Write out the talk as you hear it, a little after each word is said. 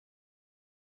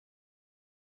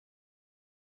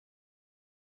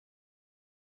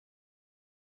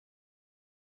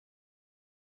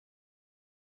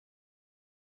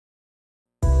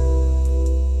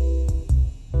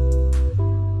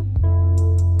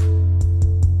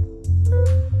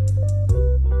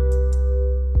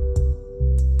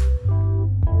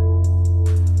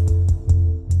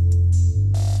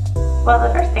Well,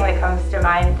 the first thing that comes to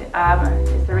mind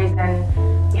is the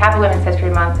reason we have a Women's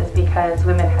History Month is because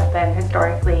women have been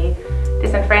historically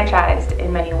disenfranchised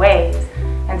in many ways.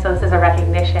 And so this is a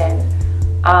recognition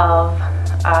of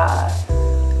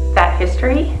that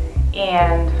history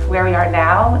and where we are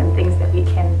now and things that we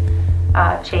can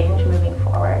change moving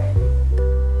forward.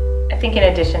 I think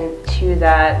in addition to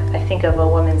that, I think of a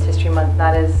Women's History Month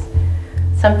not as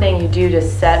something you do to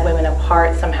set women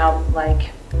apart somehow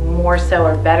like more so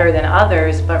or better than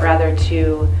others, but rather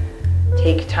to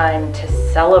take time to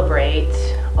celebrate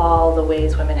all the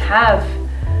ways women have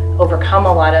overcome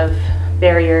a lot of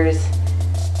barriers,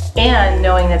 and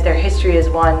knowing that their history is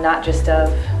one not just of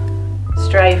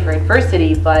strife or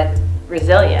adversity, but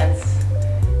resilience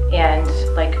and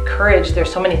like courage.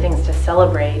 There's so many things to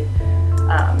celebrate.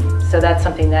 So that's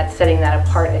something that setting that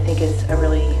apart, I think, is a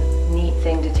really neat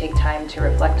thing to take time to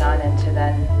reflect on and to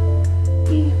then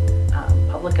be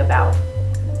public about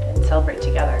and celebrate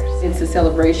together. It's a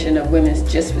celebration of women,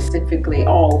 just specifically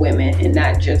all women, and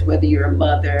not just whether you're a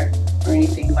mother or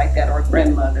anything like that, or a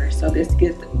grandmother. So this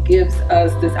gives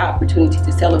us this opportunity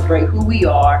to celebrate who we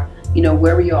are, you know,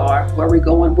 where we are, where we're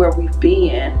going, where we've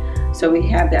been. So we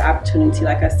have the opportunity,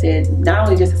 like I said, not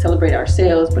only just to celebrate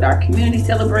ourselves, but our community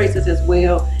celebrates us as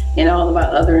well, and all of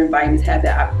our other environments have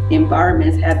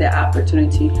the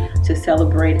opportunity to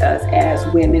celebrate us as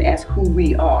women, as who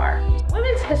we are.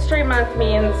 Women's History Month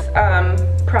means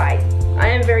pride. I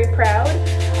am very proud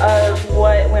of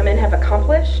what women have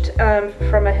accomplished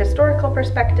from a historical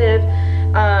perspective,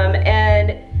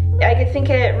 and I think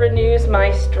it renews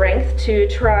my strength to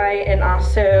try and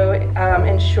also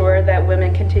ensure that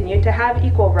women continue to have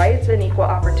equal rights and equal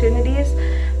opportunities.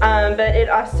 But it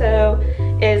also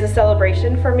is a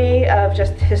celebration for me of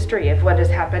just history of what has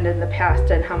happened in the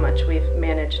past and how much we've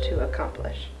managed to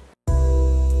accomplish.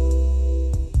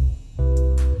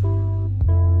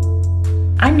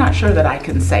 I'm not sure that I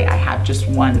can say I have just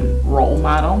one role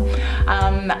model.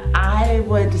 I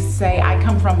would say I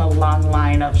come from a long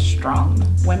line of strong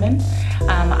women.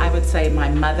 I would say my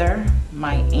mother,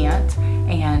 my aunt,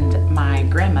 and my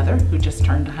grandmother, who just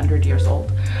turned 100 years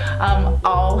old,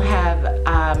 all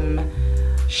have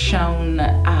shown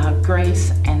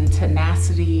grace and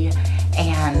tenacity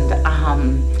and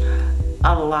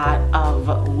a lot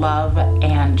of love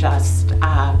and just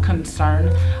concern,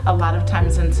 a lot of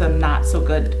times in some not so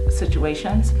good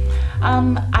situations.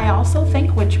 I also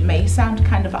think, which may sound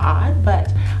kind of odd,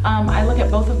 but I look at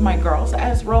both of my girls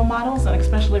as role models, and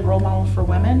especially role models for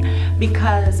women,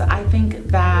 because I think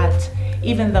that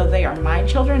even though they are my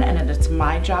children and it's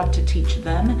my job to teach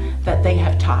them, that they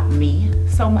have taught me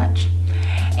so much.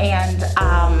 And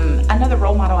another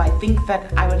role model I think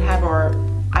that I would have, or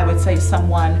I would say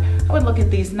someone, I would look at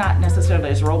these not necessarily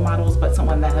as role models, but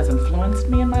someone that has influenced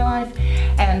me in my life.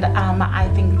 And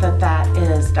I think that that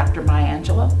is Dr. Maya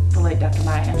Angelou, the late Dr.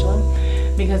 Maya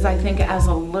Angelou. Because I think as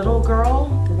a little girl,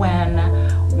 when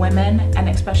women, and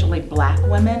especially Black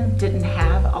women, didn't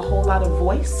have a whole lot of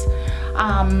voice,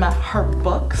 her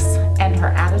books and her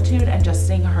attitude and just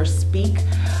seeing her speak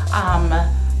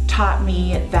taught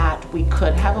me that we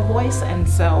could have a voice. And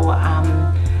so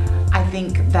I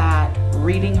think that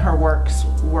reading her works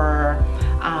were,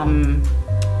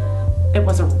 it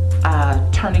was a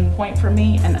turning point for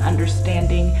me, and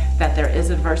understanding that there is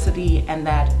adversity and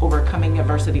that overcoming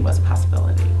adversity was a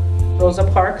possibility. Rosa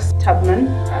Parks, Tubman,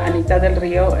 Anita del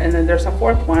Rio, and then there's a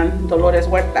fourth one, Dolores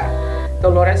Huerta.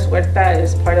 Dolores Huerta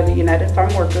is part of the United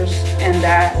Farm Workers, and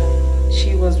that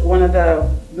she was one of the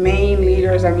main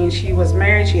leaders. I mean, she was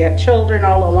married, she had children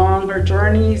all along her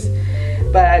journeys,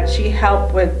 but she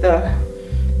helped with the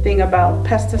thing about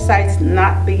pesticides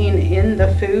not being in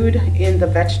the food, in the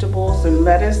vegetables and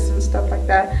lettuce and stuff like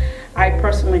that. I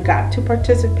personally got to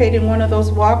participate in one of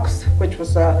those walks, which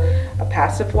was a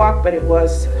passive walk, but it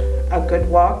was a good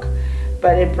walk.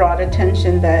 But it brought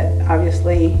attention that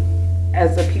obviously,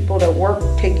 as the people that work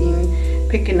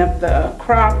picking up the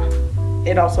crop,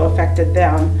 it also affected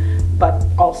them, but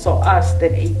also us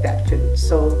that ate that food.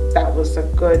 So that was a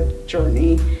good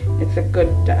journey. It's a good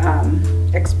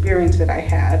experience that I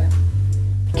had.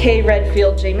 Kay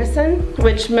Redfield Jamison,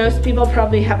 which most people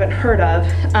probably haven't heard of.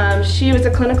 She was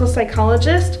a clinical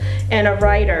psychologist and a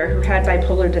writer who had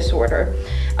bipolar disorder.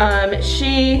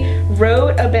 She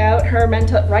writes about her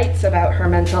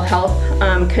mental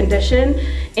health condition,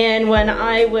 and when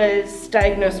I was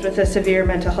diagnosed with a severe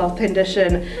mental health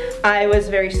condition, I was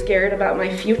very scared about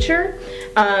my future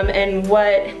and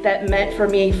what that meant for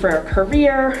me for a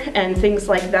career and things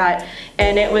like that.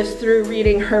 And it was through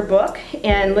reading her book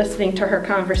and listening to her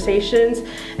conversations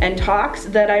and talks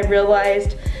that I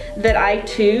realized that I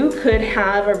too could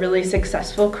have a really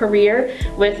successful career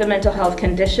with a mental health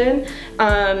condition,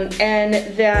 and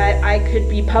that I could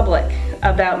be public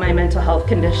about my mental health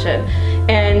condition.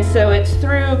 And so it's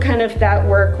through kind of that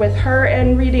work with her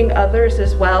and reading others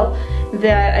as well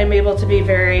that I'm able to be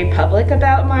very public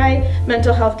about my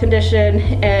mental health condition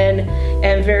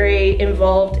and very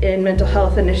involved in mental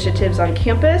health initiatives on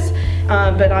campus,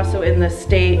 but also in the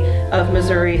state of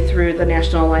Missouri through the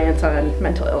National Alliance on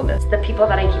Mental Illness. The people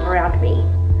that I keep around me,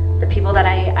 the people that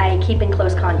I keep in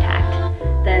close contact,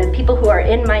 the people who are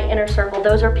in my inner circle,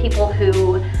 those are people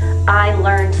who I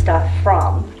learn stuff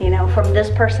from. You know, from this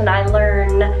person I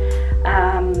learn,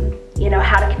 you know,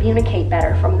 how to communicate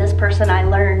better. From this person I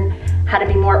learn how to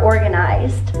be more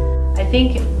organized. I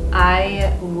think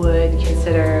I would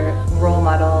consider role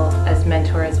model as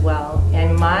mentor as well.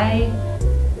 And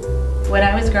when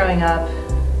I was growing up,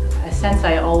 a sense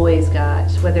I always got,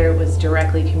 whether it was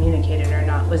directly communicated or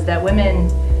not, was that women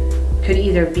could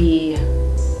either be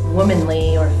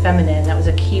womanly or feminine. That was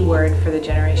a key word for the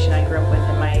generation I grew up with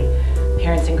in my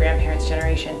parents' and grandparents'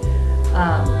 generation.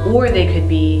 Or they could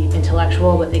be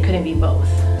intellectual, but they couldn't be both.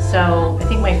 So I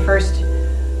think my first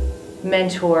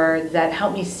mentor that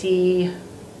helped me see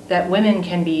that women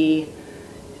can be,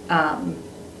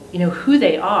 you know, who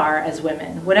they are as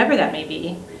women, whatever that may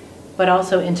be, but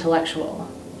also intellectual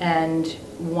and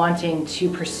wanting to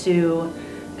pursue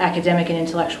academic and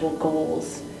intellectual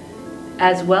goals,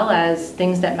 as well as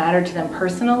things that mattered to them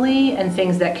personally and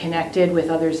things that connected with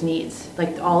others' needs,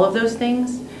 like all of those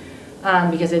things,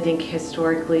 because I think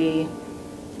historically,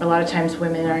 a lot of times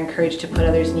women are encouraged to put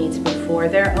others' needs before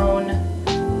their own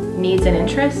needs and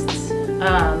interests.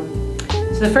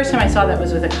 So the first time I saw that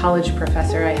was with a college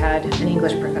professor I had, an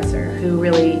English professor, who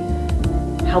really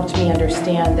helped me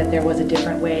understand that there was a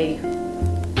different way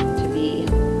to be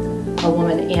a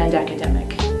woman and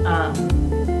academic.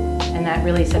 And that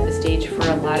really set the stage for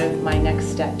a lot of my next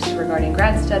steps regarding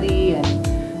grad study and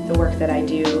the work that I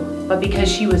do. But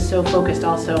because she was so focused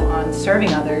also on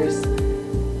serving others,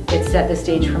 it set the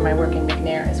stage for my work in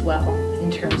McNair as well,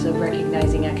 in terms of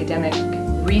recognizing academic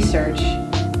research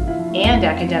and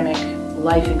academic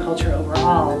life and culture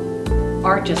overall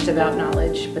aren't just about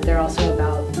knowledge, but they're also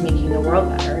about making the world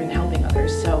better and helping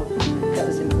others. So that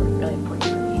was important, really important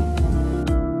for me.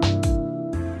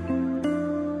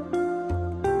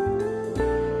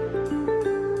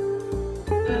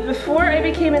 Before I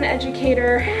became an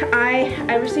educator, I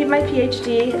received my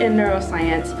PhD in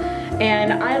neuroscience,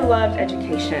 and I loved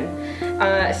education.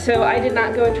 So I did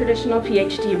not go a traditional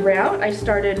PhD route. I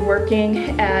started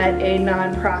working at a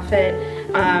nonprofit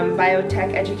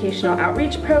biotech educational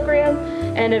outreach program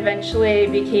and eventually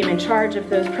became in charge of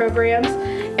those programs.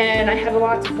 And I had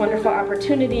lots of wonderful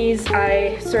opportunities.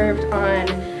 I served on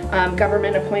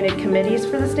government appointed committees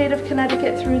for the state of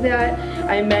Connecticut through that.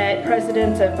 I met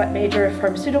presidents of major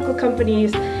pharmaceutical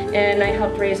companies, and I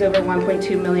helped raise over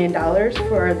 $1.2 million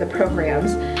for the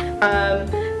programs.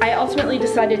 I ultimately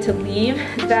decided to leave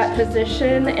that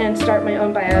position and start my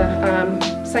own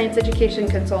science education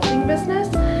consulting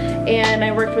business. And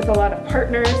I worked with a lot of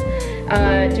partners,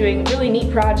 doing really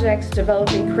neat projects,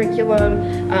 developing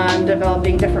curriculum,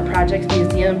 developing different projects,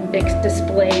 museum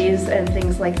displays and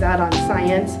things like that on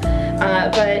science.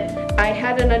 But I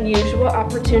had an unusual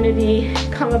opportunity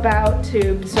come about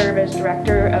to serve as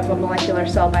director of a molecular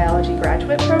cell biology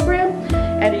graduate program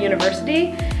at a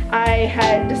university. I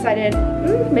had decided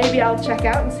maybe I'll check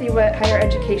out and see what higher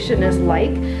education is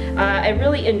like. I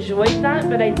really enjoyed that,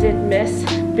 but I did miss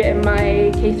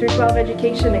my K through 12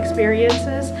 education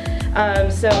experiences.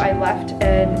 So I left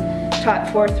and taught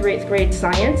 4th through 8th grade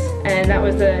science, and that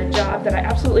was a job that I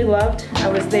absolutely loved. I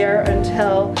was there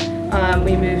until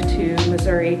we moved to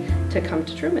Missouri to come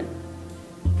to Truman.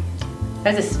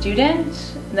 As a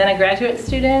student, then a graduate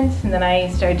student, and then I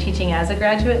started teaching as a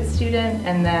graduate student,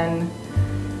 and then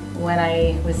when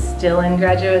I was still in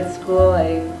graduate school,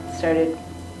 I started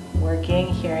working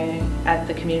here at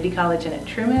the community college and at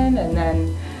Truman, and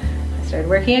then I started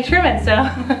working at Truman. So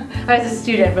I was a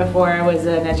student before I was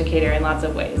an educator in lots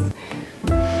of ways.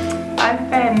 I've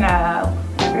been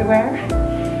everywhere,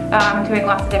 doing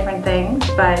lots of different things,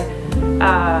 but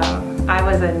I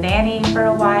was a nanny for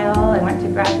a while. I went to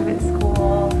graduate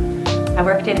school. I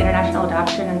worked in international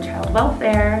adoption and child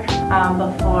welfare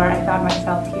before I found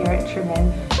myself here at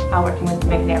Truman working with the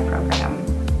McNair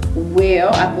program.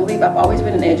 Well, I believe I've always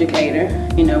been an educator,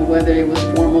 you know, whether it was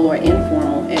formal or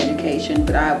informal education,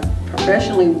 but I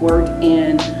professionally worked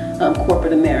in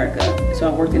corporate America.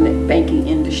 So I worked in the banking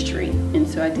industry, and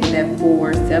so I did that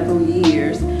for several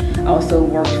years. I also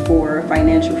worked for a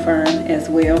financial firm as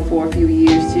well for a few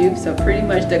years too. So pretty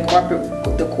much the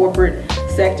corporate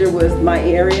sector was my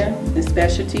area and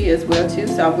specialty as well too.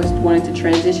 So I was wanting to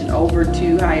transition over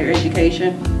to higher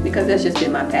education because that's just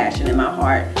been my passion and my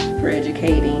heart for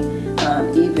educating.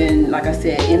 Even, like I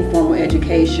said, informal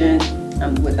education,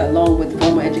 along with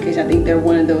formal education. I think they're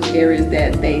one of those areas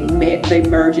that they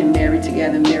merge and marry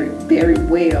together very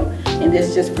well. And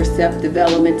that's just for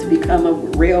self-development to become a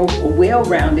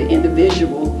well-rounded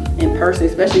individual and person,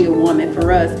 especially a woman,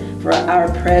 for us, for our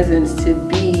presence to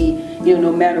be,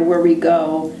 no matter where we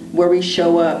go, where we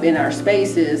show up in our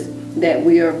spaces, that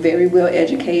we are very well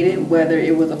educated, whether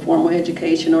it was a formal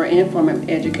education or informal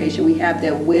education. We have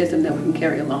that wisdom that we can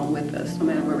carry along with us no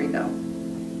matter where we go.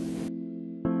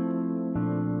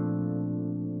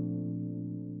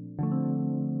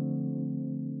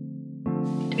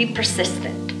 To be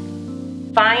persistent.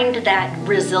 Find that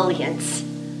resilience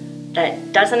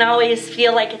that doesn't always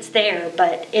feel like it's there,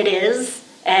 but it is,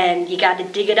 and you got to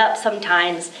dig it up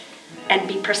sometimes and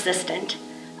be persistent.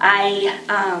 I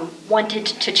wanted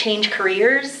to change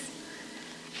careers,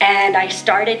 and I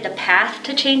started the path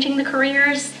to changing the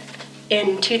careers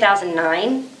in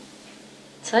 2009.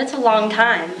 So it's a long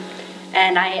time.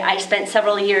 And I spent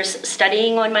several years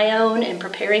studying on my own and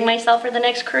preparing myself for the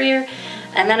next career.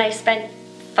 And then I spent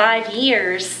 5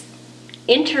 years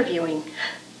interviewing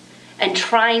and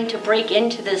trying to break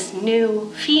into this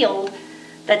new field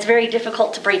that's very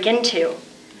difficult to break into.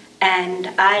 And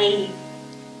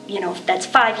that's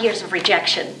 5 years of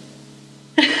rejection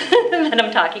that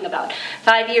I'm talking about.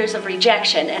 5 years of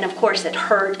rejection, and of course it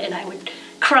hurt, and I would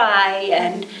cry,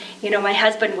 and my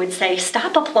husband would say,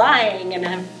 "Stop applying," and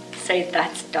I'd say,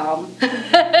 "That's dumb."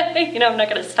 I'm not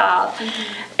going to stop.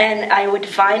 And I would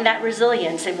find that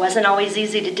resilience. It wasn't always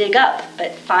easy to dig up,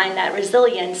 but find that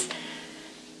resilience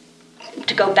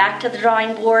to go back to the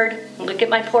drawing board, look at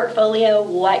my portfolio.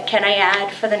 What can I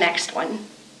add for the next one?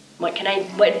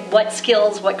 What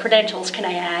skills, what credentials can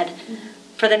I add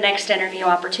for the next interview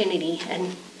opportunity?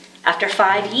 And after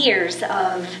 5 years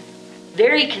of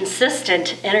very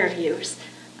consistent interviews,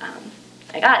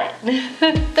 I got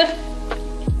it.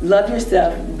 Love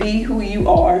yourself, be who you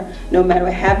are, no matter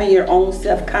what, having your own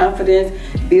self-confidence,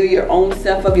 build your own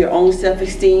self up, your own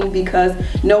self-esteem, because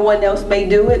no one else may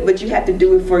do it, but you have to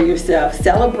do it for yourself.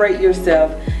 Celebrate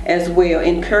yourself as well.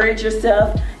 Encourage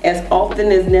yourself as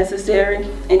often as necessary,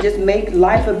 and just make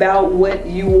life about what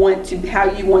you want to, how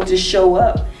you want to show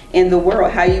up in the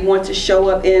world, how you want to show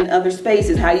up in other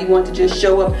spaces, how you want to just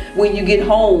show up when you get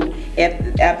home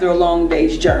after a long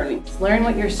day's journey. Learn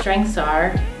what your strengths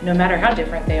are, no matter how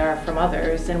different they are from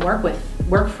others, and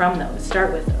work from those,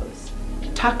 start with those.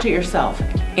 Talk to yourself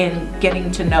in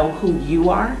getting to know who you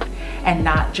are and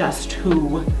not just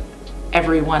who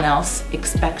everyone else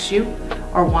expects you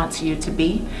or wants you to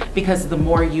be, because the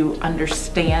more you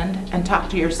understand and talk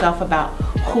to yourself about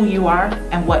who you are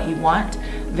and what you want,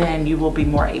 then you will be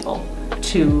more able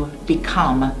to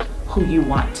become who you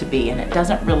want to be. And it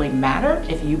doesn't really matter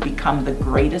if you become the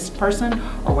greatest person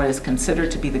or what is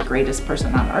considered to be the greatest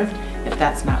person on earth if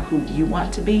that's not who you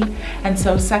want to be. And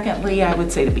so secondly, I would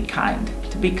say to be kind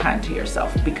to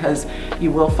yourself, because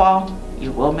you will fall,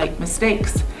 you will make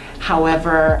mistakes.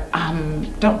 However,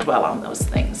 don't dwell on those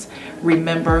things.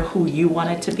 Remember who you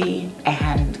wanted to be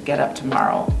and get up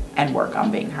tomorrow and work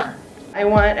on being her. I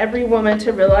want every woman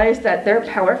to realize that they're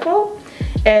powerful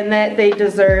and that they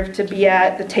deserve to be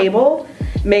at the table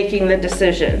making the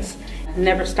decisions.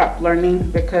 Never stop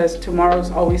learning, because tomorrow's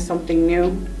always something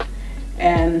new.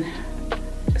 And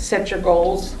set your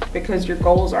goals, because your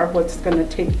goals are what's going to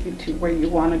take you to where you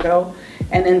want to go.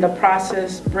 And in the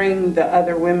process, bring the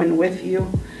other women with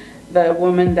you. The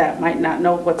woman that might not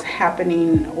know what's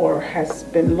happening or has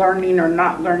been learning or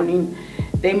not learning,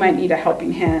 they might need a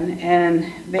helping hand, and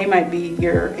they might be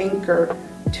your anchor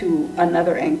to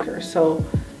another anchor. So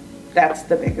that's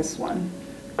the biggest one.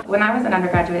 When I was an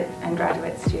undergraduate and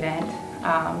graduate student,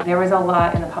 there was a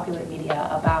lot in the popular media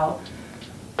about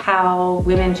how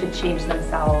women should change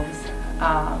themselves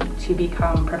to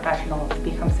become professional, to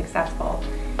become successful.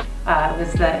 It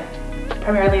was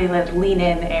primarily the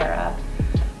lean-in era.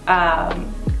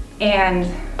 And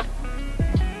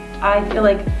I feel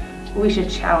like we should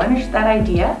challenge that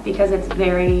idea, because it's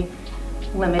very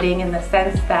limiting in the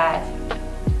sense that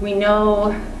we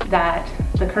know that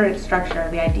the current structure,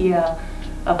 the idea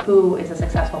of who is a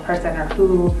successful person or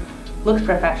who looks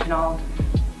professional,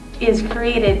 is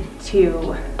created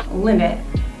to limit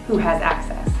who has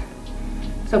access.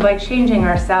 So by changing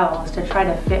ourselves to try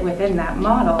to fit within that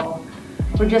model,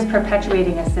 we're just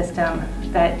perpetuating a system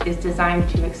that is designed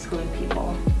to exclude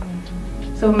people.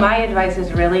 So my advice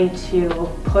is really to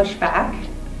push back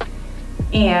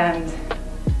and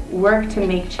work to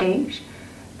make change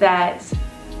that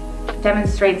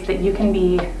demonstrates that you can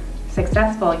be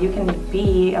successful, you can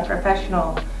be a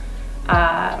professional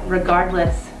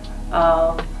regardless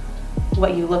of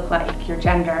what you look like, your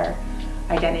gender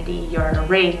identity, your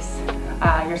race,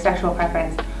 your sexual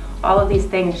preference. All of these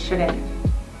things shouldn't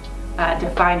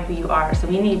define who you are. So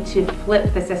we need to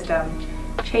flip the system,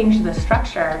 change the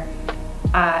structure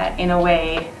in a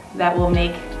way that will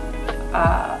make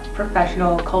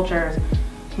professional cultures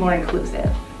more inclusive.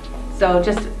 So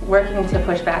just working to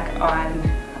push back on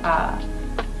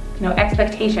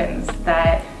expectations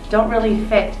that don't really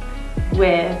fit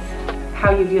with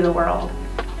how you view the world,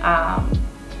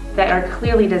 that are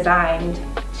clearly designed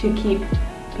to keep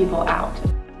people out.